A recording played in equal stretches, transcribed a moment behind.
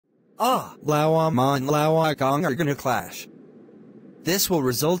Lao Ma and Lao Gong are gonna clash. This will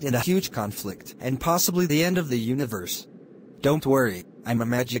result in a huge conflict, and possibly the end of the universe. Don't worry, I'm a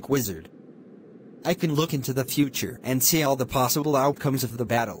magic wizard. I can look into the future and see all the possible outcomes of the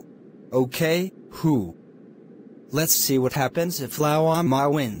battle. Okay, let's see what happens if Lao Ma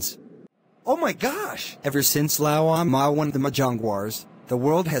wins. Oh my gosh! Ever since Lao Ma won the Mahjong Wars, the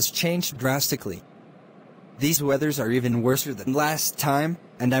world has changed drastically. These weathers are even worse than last time,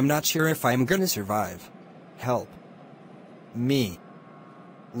 and I'm not sure if I'm gonna survive. Help me,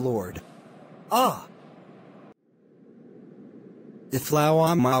 Lord. If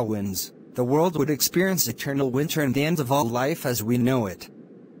Lao Ma wins, the world would experience eternal winter and the end of all life as we know it.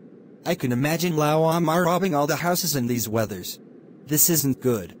 I can imagine Lao Ma robbing all the houses in these weathers. This isn't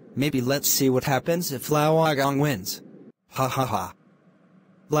good. Maybe let's see what happens if Lao Gong wins. Ha ha ha.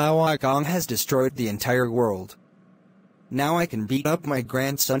 Lao Gong has destroyed the entire world. Now I can beat up my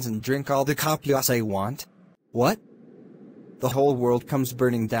grandsons and drink all the kapias I want? What? The whole world comes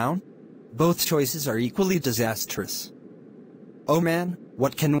burning down? Both choices are equally disastrous. Oh man,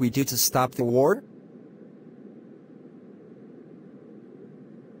 what can we do to stop the war?